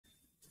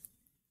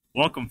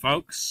Welcome,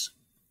 folks.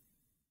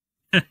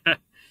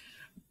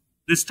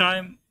 This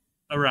time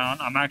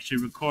around, I'm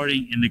actually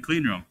recording in the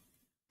clean room.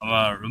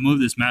 I'll remove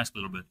this mask a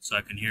little bit so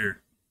you can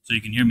hear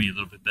me a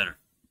little bit better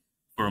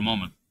for a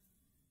moment.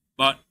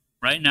 But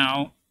right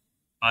now,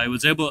 I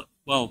was able.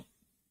 Well,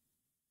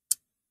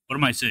 what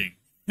am I saying?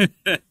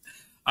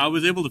 I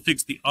was able to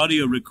fix the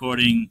audio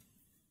recording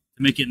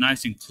to make it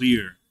nice and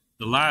clear.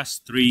 The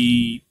last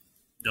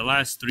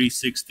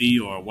 360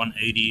 or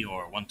 180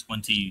 or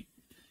 120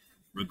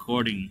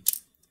 recording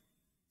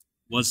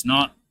was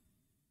not,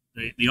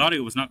 the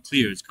audio was not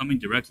clear. It's coming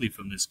directly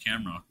from this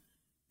camera,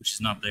 which is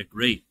not that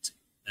great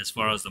as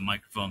far as the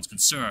microphone's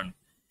concerned.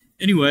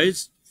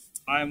 Anyways,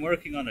 I'm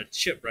working on a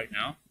chip right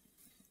now,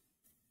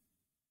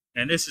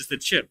 and this is the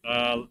chip.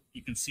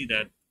 You can see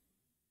that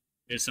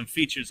there's some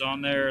features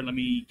on there. Let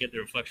me get the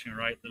reflection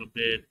right a little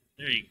bit.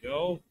 There you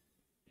go.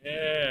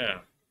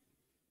 Yeah.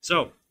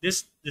 So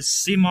this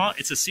CMOS,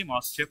 it's a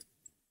CMOS chip.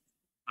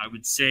 I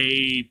would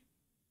say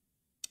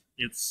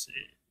it's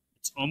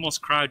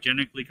almost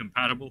cryogenically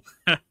compatible.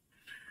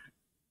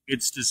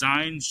 It's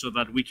designed so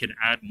that we can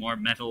add more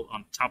metal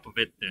on top of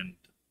it and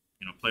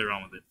play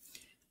around with it.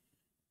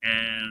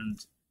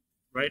 And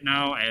right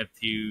now I have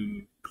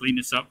to clean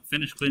this up,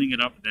 finish cleaning it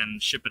up, then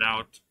ship it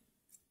out.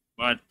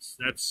 But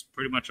that's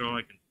pretty much all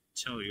I can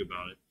tell you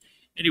about it.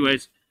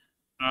 Anyways,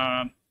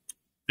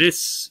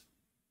 this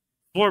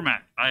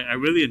format, I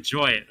really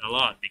enjoy it a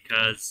lot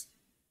because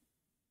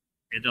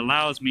it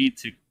allows me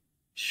to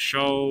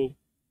show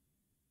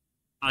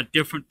a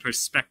different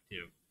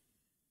perspective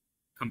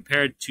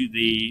compared to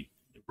the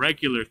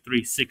regular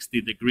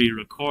 360-degree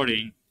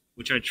recording,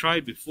 which I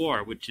tried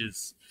before, which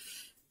is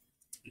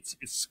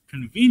it's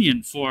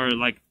convenient for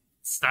like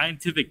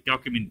scientific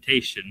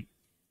documentation,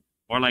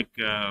 or like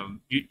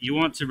you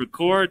want to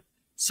record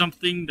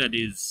something that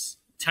is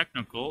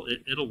technical.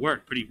 It'll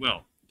work pretty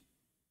well,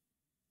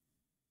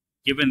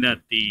 given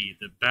that the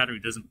battery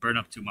doesn't burn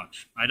up too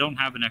much. I don't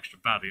have an extra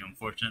battery,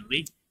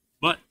 unfortunately,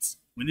 but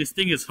when this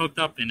thing is hooked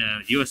up in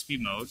a USB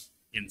mode,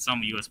 in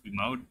some USB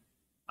mode,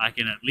 I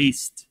can at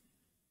least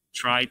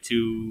try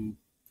to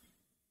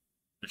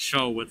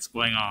show what's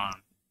going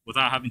on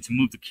without having to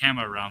move the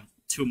camera around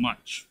too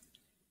much,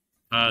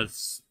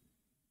 because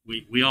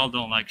we all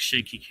don't like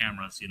shaky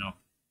cameras,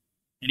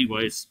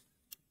 Anyways,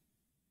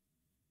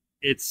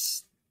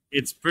 it's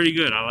pretty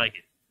good. I like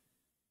it.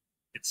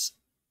 It's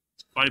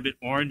quite a bit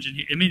orange in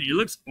here. I mean, it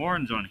looks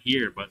orange on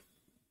here, but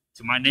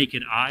to my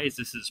naked eyes,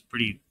 this is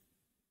pretty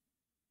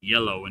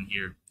yellow in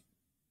here,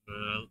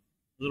 a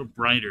little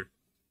brighter.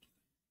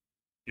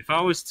 If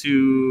I was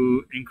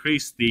to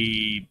increase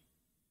the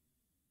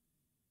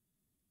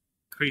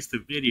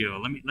video,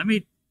 let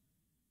me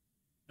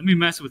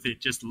mess with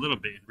it just a little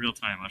bit in real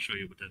time. I'll show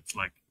you what that's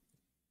like.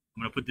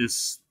 I'm gonna put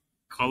this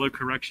color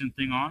correction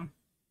thing on,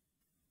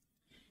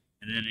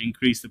 and then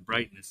increase the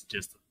brightness.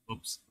 Just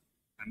oops,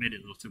 I made it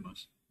a little too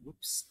much.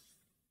 Whoops.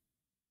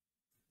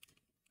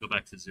 Go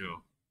back to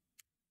 0.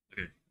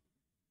 Okay.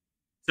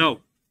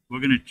 So I'm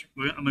gonna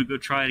go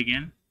try it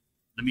again.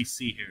 Let me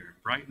see here.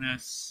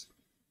 Brightness,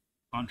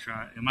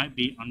 contrast. It might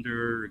be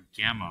under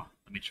gamma.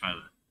 Let me try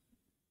that.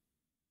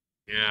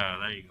 Yeah,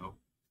 there you go.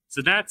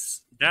 So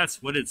that's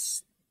what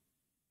it's.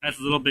 That's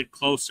a little bit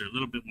closer, a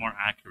little bit more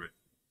accurate.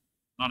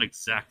 Not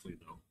exactly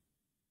though.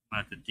 I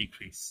have to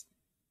decrease.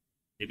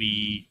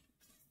 Maybe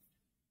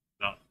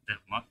about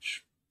that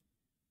much.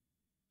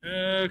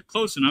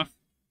 Close enough.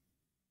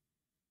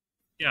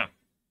 Yeah.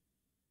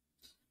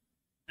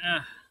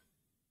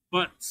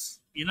 But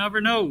you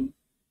never know.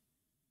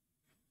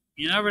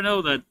 You never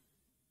know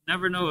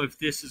if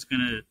this is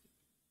gonna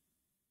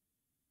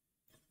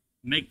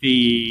make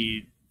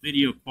the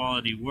video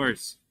quality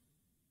worse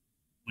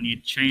when you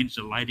change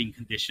the lighting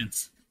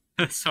conditions.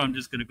 So I'm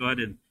just gonna go ahead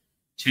and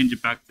change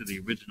it back to the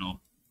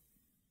original.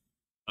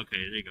 Okay,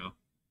 there you go.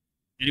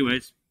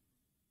 Anyways,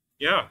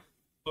 yeah.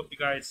 Hope you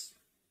guys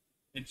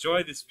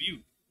enjoy this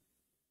view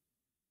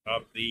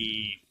of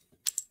the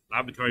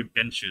laboratory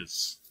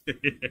benches. I'm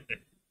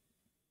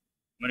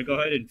gonna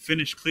go ahead and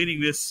finish cleaning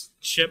this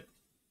chip.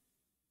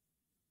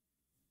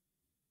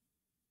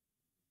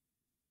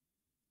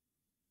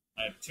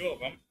 I have 2 of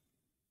them.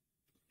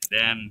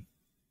 Then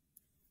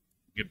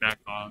get back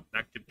to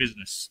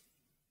business.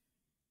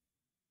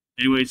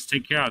 Anyways,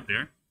 take care out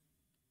there.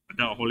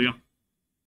 Adao, Julio.